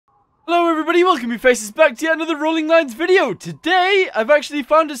everybody, welcome you faces back to yet another Rolling Lines video. Today, I've actually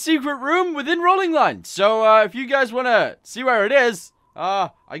found a secret room within Rolling Lines. So, if you guys want to see where it is, I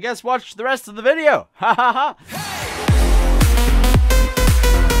guess watch the rest of the video. Ha ha ha.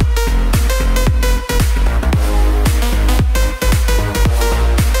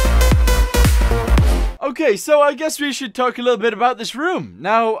 Okay, so I guess we should talk a little bit about this room.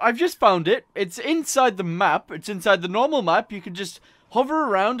 Now, I've just found it. It's inside the map. It's inside the normal map. You can just hover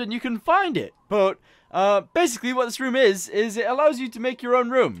around and you can find it. But basically what this room is it allows you to make your own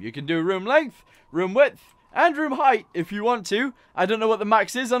room. You can do room length, room width, and room height if you want to. I don't know what the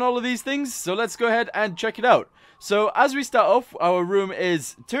max is on all of these things, so let's go ahead and check it out. So as we start off, our room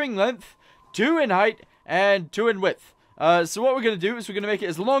is 2 in length, 2 in height, and 2 in width. So what we're going to do is we're going to make it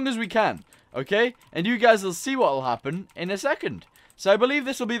as long as we can. Okay? And you guys will see what will happen in a second. So I believe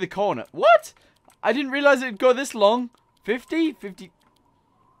this will be the corner. What? I didn't realize it'd go this long. 50? 50...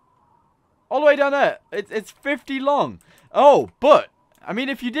 all the way down there. It's 50 long. Oh, but, I mean,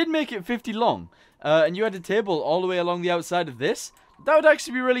 if you did make it 50 long, and you had a table all the way along the outside of this, that would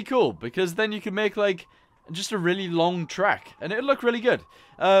actually be really cool, because then you could make, like, just a really long track, and it would look really good.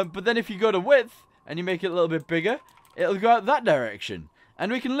 But then if you go to width, and you make it a little bit bigger, it'll go out that direction.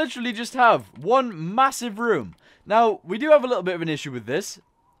 And we can literally just have one massive room. Now, we do have a little bit of an issue with this,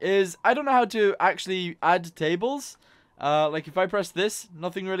 is I don't know how to actually add tables. Like if I press this,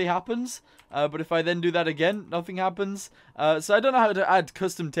 nothing really happens. But if I then do that again, nothing happens. So I don't know how to add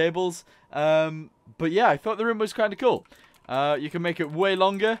custom tables. But yeah, I thought the room was kind of cool. You can make it way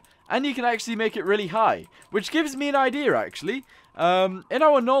longer, and you can actually make it really high. Which gives me an idea, actually. In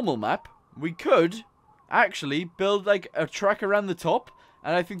our normal map, we could actually build like a track around the top.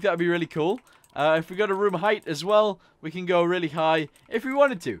 And I think that would be really cool. If we go to room height as well, we can go really high if we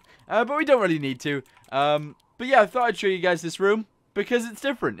wanted to. But we don't really need to. But yeah, I thought I'd show you guys this room because it's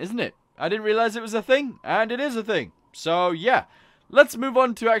different, isn't it? I didn't realize it was a thing, and it is a thing. So yeah, let's move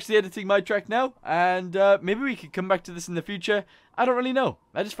on to actually editing my track now. And maybe we could come back to this in the future. I don't really know.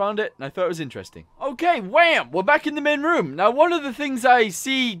 I just found it, and I thought it was interesting. Okay, wham! We're back in the main room. Now, one of the things I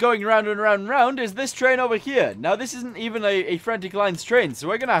see going round and round and round is this train over here. Now, this isn't even a Frantic Lines train, so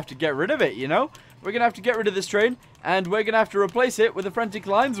we're going to have to get rid of it, you know? We're going to have to get rid of this train, and we're going to have to replace it with a Frantic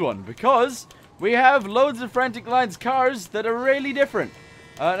Lines one, because we have loads of Frantic Lines cars that are really different.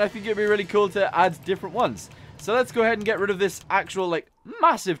 And I think it'd be really cool to add different ones. So let's go ahead and get rid of this actual, like,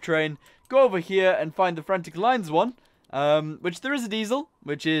 massive train. Go over here and find the Frantic Lines one. Which there is a diesel,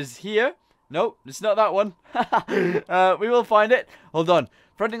 which is here. Nope, it's not that one. We will find it. Hold on.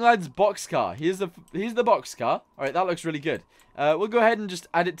 Frantic Lines boxcar. Here's the boxcar. Alright, that looks really good. We'll go ahead and just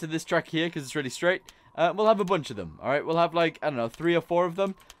add it to this track here because it's really straight. We'll have a bunch of them. Alright, we'll have like, I don't know, 3 or 4 of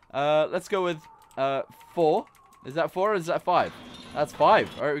them. Let's go with 4. Is that 4 or is that 5? That's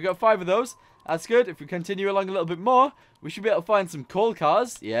 5. Alright, we got 5 of those. That's good. If we continue along a little bit more, we should be able to find some coal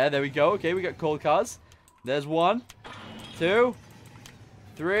cars. Yeah, there we go. Okay, we got coal cars. There's 1, 2,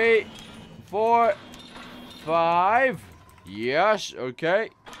 3, 4, 5. Yes, okay.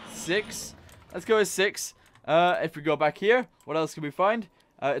 6. Let's go with 6. If we go back here, what else can we find?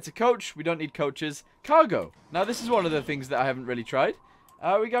 It's a coach. We don't need coaches. Cargo. Now, this is one of the things that I haven't really tried.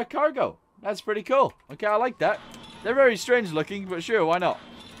 We got cargo. That's pretty cool. Okay, I like that. They're very strange looking, but sure, why not?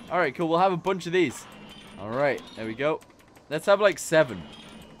 Alright, cool. We'll have a bunch of these. Alright, there we go. Let's have like 7.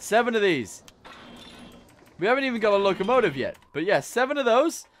 7 of these. We haven't even got a locomotive yet. But yeah, 7 of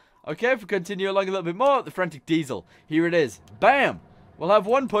those. Okay, if we continue along a little bit more, the Frantic Diesel. Here it is. Bam! We'll have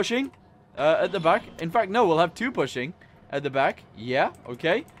 1 pushing at the back. In fact, no, we'll have 2 pushing at the back. Yeah,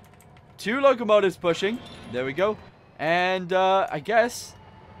 okay. 2 locomotives pushing. There we go. And I guess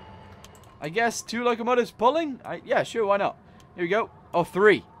 2 locomotives pulling? Yeah, sure, why not? Here we go. Oh,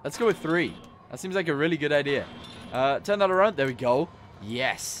 3. Let's go with 3. That seems like a really good idea. Turn that around. There we go.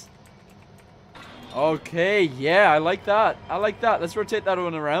 Yes. Okay, yeah, I like that. I like that. Let's rotate that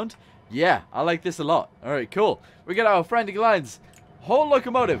one around. Yeah, I like this a lot. Alright, cool. We got our Frantic Lines whole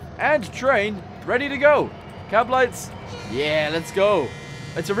locomotive and train ready to go. Cab lights. Yeah, let's go.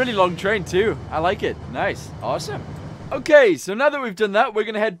 It's a really long train too. I like it. Nice. Awesome. Okay, so now that we've done that, we're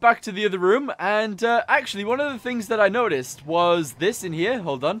going to head back to the other room. And actually, one of the things that I noticed was this in here.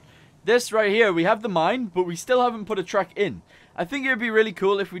 Hold on. This right here, we have the mine, but we still haven't put a track in. I think it would be really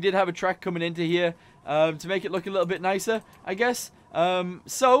cool if we did have a track coming into here to make it look a little bit nicer, I guess.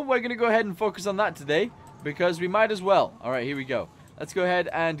 So, we're going to go ahead and focus on that today, because we might as well. Alright, here we go. Let's go ahead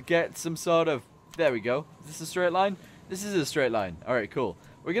and get some sort of... there we go. Is this a straight line? This is a straight line. Alright, cool.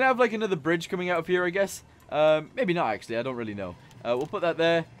 We're going to have like another bridge coming out of here, I guess. Maybe not, actually. I don't really know. We'll put that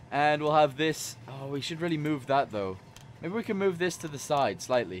there, and we'll have this... oh, we should really move that, though. Maybe we can move this to the side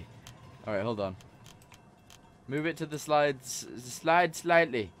slightly. Alright, hold on. Move it to the slides. Slide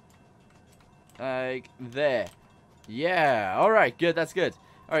slightly. Like there. Yeah. Alright, good. That's good.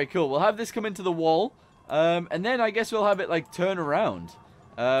 Alright, cool. We'll have this come into the wall. And then I guess we'll have it like turn around.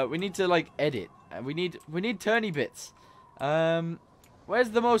 We need to like edit. We need turny bits.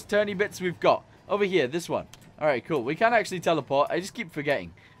 Where's the most turny bits we've got? Over here, this one. Alright, cool. We can actually teleport. I just keep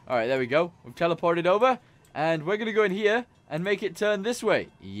forgetting. Alright, there we go. We've teleported over. And we're going to go in here and make it turn this way.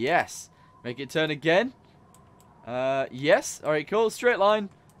 Yes. Make it turn again. Yes. Alright, cool. Straight line.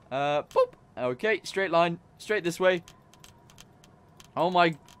 Boop. Okay, straight line. Straight this way. Oh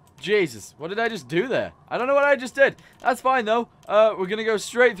my Jesus. What did I just do there? I don't know what I just did. That's fine, though. We're going to go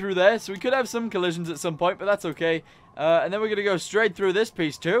straight through there. So we could have some collisions at some point, but that's okay. And then we're going to go straight through this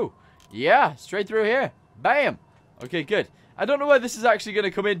piece, too. Yeah, straight through here. Bam. Okay, good. I don't know where this is actually going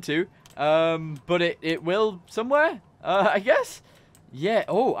to come into. But it will somewhere, I guess. Yeah.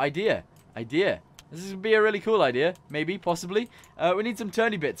 Oh, idea. Idea. This is going to be a really cool idea. Maybe, possibly. We need some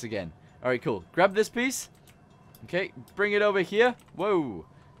turny bits again. Alright, cool. Grab this piece. Okay, bring it over here. Whoa.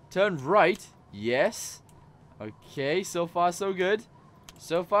 Turn right. Yes. Okay, so far so good.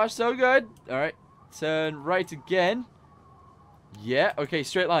 So far so good. Alright. Turn right again. Yeah, okay,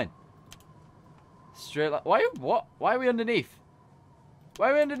 straight line. Straight line. What? Why are we underneath?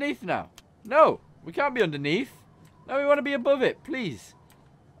 Why are we underneath now? No, we can't be underneath. No, we want to be above it, please.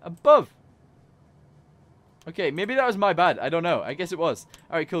 Above. Okay, maybe that was my bad. I don't know. I guess it was.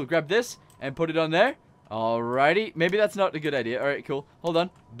 Alright, cool. Grab this and put it on there. Alrighty. Maybe that's not a good idea. Alright, cool. Hold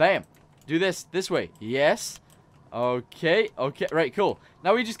on. Bam. Do this way. Yes. Okay. Okay. Right, cool.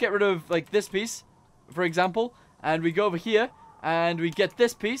 Now we just get rid of, like, this piece, for example. And we go over here. And we get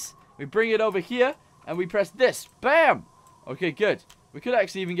this piece. We bring it over here. And we press this. Bam. Okay, good. We could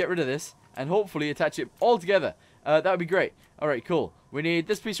actually even get rid of this. And hopefully attach it all together. That would be great. Alright, cool. We need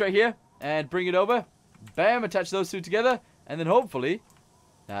this piece right here. And bring it over. Bam. Attach those two together. And then hopefully...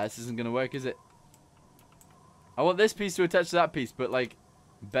 Nah, this isn't going to work, is it? I want this piece to attach to that piece, but, like,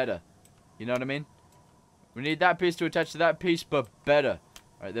 better. You know what I mean? We need that piece to attach to that piece, but better.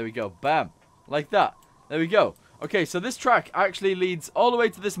 Alright, there we go. Bam. Like that. There we go. Okay, so this track actually leads all the way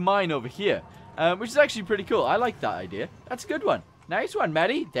to this mine over here. Which is actually pretty cool. I like that idea. That's a good one. Nice one,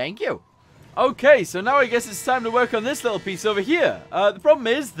 Maddie. Thank you. Okay, so now I guess it's time to work on this little piece over here. The problem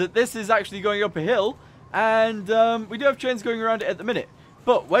is that this is actually going up a hill. And we do have trains going around it at the minute.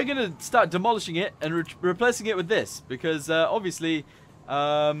 But we're going to start demolishing it and replacing it with this. Because, obviously,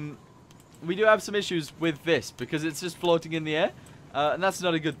 we do have some issues with this. Because it's just floating in the air. And that's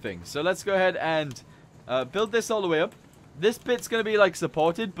not a good thing. So let's go ahead and build this all the way up. This bit's going to be, like,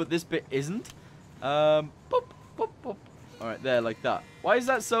 supported. But this bit isn't. Boop, boop, boop. Alright, there, like that. Why is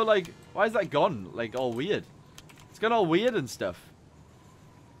that so, like... Why is that gone, like, all weird? It's gone all weird and stuff.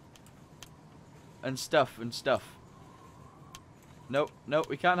 And stuff. Nope, nope,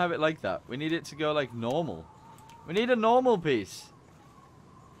 we can't have it like that. We need it to go, like, normal. We need a normal piece.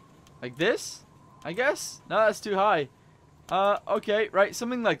 Like this? I guess? No, that's too high. Okay, right,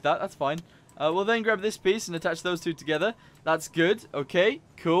 something like that. That's fine. We'll then grab this piece and attach those two together. That's good. Okay,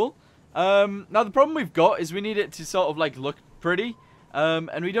 cool. Now, the problem we've got is we need it to sort of, like, look pretty.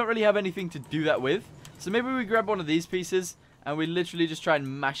 And we don't really have anything to do that with. So maybe we grab one of these pieces and we literally just try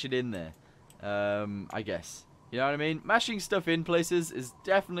and mash it in there. I guess. You know what I mean? Mashing stuff in places is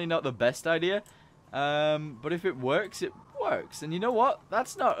definitely not the best idea. But if it works, it works. And you know what?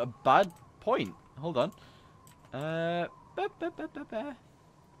 That's not a bad point. Hold on. There,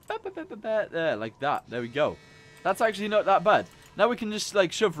 like that. There we go. That's actually not that bad. Now we can just,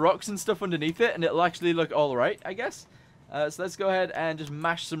 like, shove rocks and stuff underneath it and it'll actually look alright, I guess. So let's go ahead and just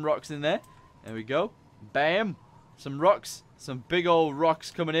mash some rocks in there. There we go. Bam. Some rocks. Some big old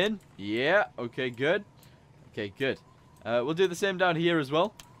rocks coming in. Yeah. Okay, good. Okay, good. We'll do the same down here as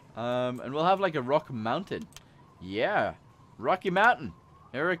well. And we'll have like a rock mountain. Yeah. Rocky Mountain.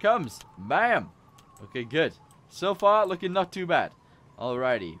 Here it comes. Bam. Okay, good. So far, looking not too bad.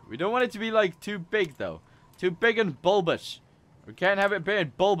 Alrighty. We don't want it to be like too big though. Too big and bulbous. We can't have it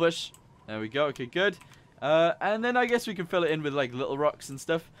being bulbous. There we go. Okay, good. And then I guess we can fill it in with like little rocks and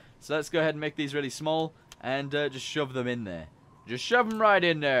stuff. So let's go ahead and make these really small and just shove them in there. Just shove them right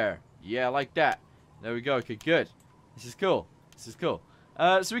in there. Yeah, like that. There we go. Okay, good. This is cool. This is cool.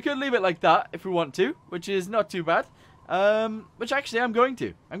 So we could leave it like that if we want to, which is not too bad. Which actually I'm going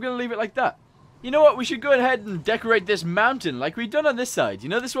to. I'm going to leave it like that. You know what? We should go ahead and decorate this mountain like we've done on this side. You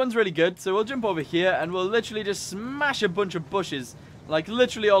know, this one's really good. So we'll jump over here and we'll literally just smash a bunch of bushes. Like,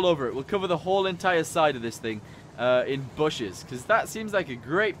 literally all over it. We'll cover the whole entire side of this thing in bushes. Because that seems like a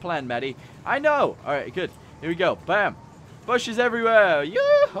great plan, Maddie. I know. Alright, good. Here we go. Bam. Bushes everywhere.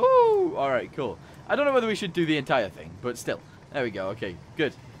 Yoo-hoo! Alright, cool. I don't know whether we should do the entire thing, but still. There we go. Okay,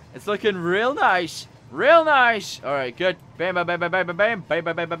 good. It's looking real nice. Real nice. Alright, good. Bam, bam, bam, bam, bam, bam, bam, bam,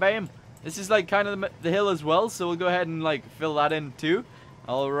 bam, bam, bam, bam. This is like kind of the hill as well, so we'll go ahead and like fill that in too.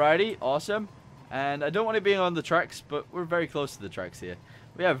 Alrighty, awesome. And I don't want it being on the tracks, but we're very close to the tracks here.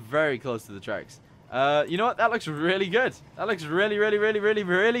 We are very close to the tracks. You know what? That looks really good. That looks really, really, really, really,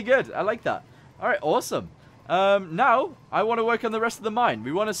 really good. I like that. Alright, awesome. Now, I want to work on the rest of the mine.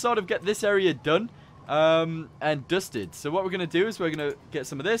 We want to sort of get this area done and dusted. So what we're going to do is we're going to get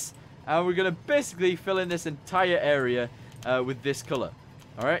some of this, and we're going to basically fill in this entire area with this color.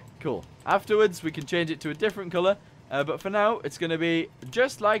 Alright, cool. Afterwards, we can change it to a different color, but for now, it's going to be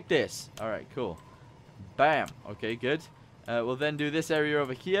just like this. Alright, cool. Bam. Okay, good. We'll then do this area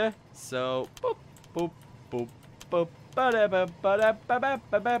over here. So, boop, boop, boop, boop.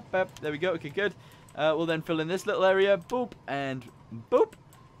 There we go. Okay, good. We'll then fill in this little area. Boop and boop.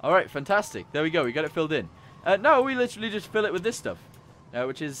 Alright, fantastic. There we go. We got it filled in. Now, we literally just fill it with this stuff,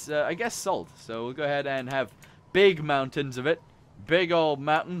 which is, I guess, salt. So, we'll go ahead and have big mountains of it. Big old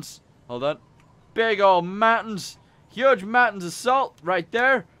mountains. Hold on. Big old mountains. Huge mountains of salt right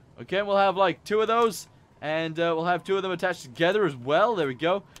there. Okay, we'll have like 2 of those. And we'll have 2 of them attached together as well. There we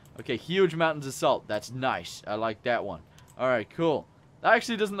go. Okay, huge mountains of salt. That's nice. I like that one. Alright, cool. That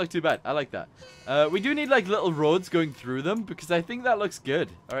actually doesn't look too bad. I like that. We do need like little roads going through them because I think that looks good.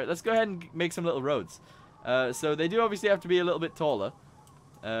 Alright, let's go ahead and make some little roads. So they do obviously have to be a little bit taller.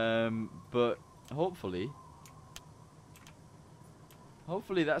 But hopefully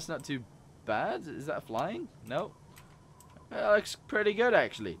that's not too bad. Is that flying? No. That looks pretty good,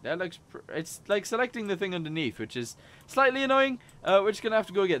 actually. That looks... it's like selecting the thing underneath, which is slightly annoying. We're just going to have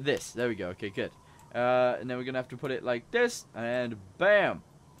to go get this. There we go. Okay, good. And then we're going to have to put it like this. And bam.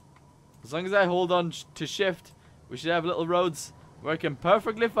 As long as I hold on to shift, we should have little roads working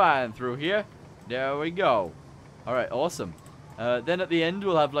perfectly fine through here. There we go. Alright, awesome. Then at the end,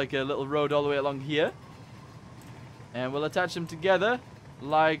 we'll have like a little road all the way along here. And we'll attach them together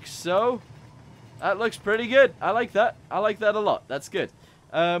like so. That looks pretty good. I like that. I like that a lot. That's good.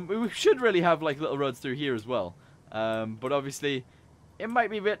 We should really have like little roads through here as well. But obviously, it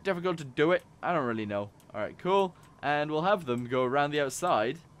might be a bit difficult to do it. I don't really know. Alright, cool. And we'll have them go around the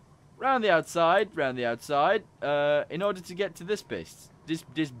outside. Round the outside. Round the outside. In order to get to this base.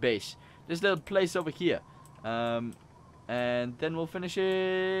 This base. This little place over here. And then we'll finish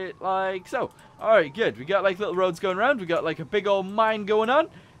it like so. Alright, good. We got like little roads going around. We got like a big old mine going on.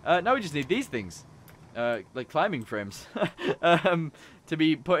 Now we just need these things. Like climbing frames. To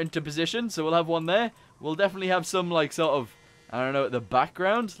be put into position. So we'll have one there. We'll definitely have some like sort of, I don't know, at the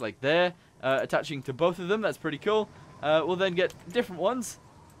background. Like there. Attaching to both of them. That's pretty cool. We'll then get different ones.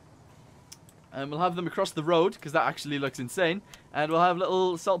 And we'll have them across the road. Because that actually looks insane. And we'll have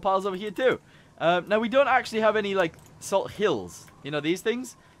little salt piles over here too. Now we don't actually have any like salt hills. You know, these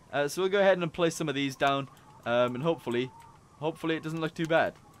things. So we'll go ahead and place some of these down. And hopefully it doesn't look too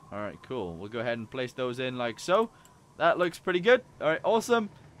bad. Alright, cool. We'll go ahead and place those in like so. That looks pretty good. Alright, awesome.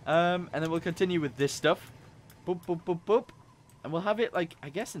 And then we'll continue with this stuff. Boop, boop, boop, boop. And we'll have it, like, I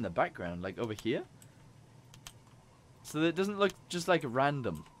guess in the background, like over here. So that it doesn't look just like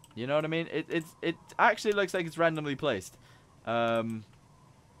random. You know what I mean? It actually looks like it's randomly placed. When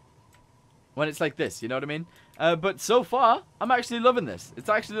it's like this, you know what I mean? But so far, I'm actually loving this. It's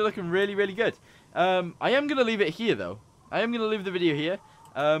actually looking really, really good. I am going to leave it here, though. I am going to leave the video here.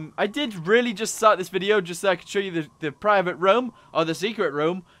 I did really just start this video just so I could show you the private room, or the secret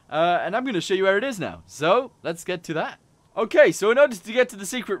room, and I'm going to show you where it is now. So, let's get to that. Okay, so in order to get to the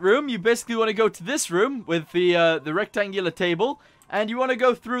secret room, you basically want to go to this room with the rectangular table, and you want to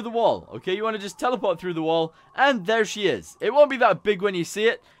go through the wall, okay? You want to just teleport through the wall, and there she is. It won't be that big when you see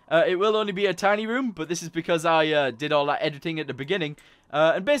it. It will only be a tiny room, but this is because I did all that editing at the beginning.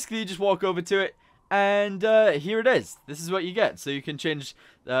 And basically, you just walk over to it, and here it is. This is what you get. So you can change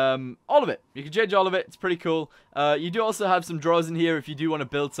all of it. You can change all of it. It's pretty cool. You do also have some drawers in here if you do want to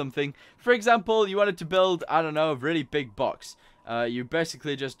build something. For example, you wanted to build, I don't know, a really big box. You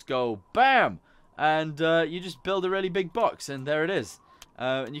basically just go BAM! And you just build a really big box, and there it is.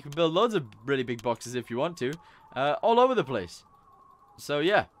 And you can build loads of really big boxes if you want to. All over the place. So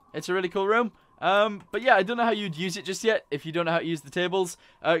yeah, it's a really cool room. But yeah, I don't know how you'd use it just yet, if you don't know how to use the tables,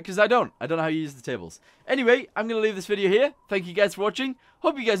 because I don't know how you use the tables. Anyway, I'm going to leave this video here. Thank you guys for watching.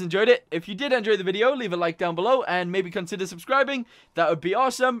 Hope you guys enjoyed it. If you did enjoy the video, leave a like down below, and maybe consider subscribing. That would be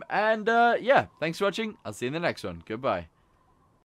awesome, and yeah, thanks for watching. I'll see you in the next one. Goodbye.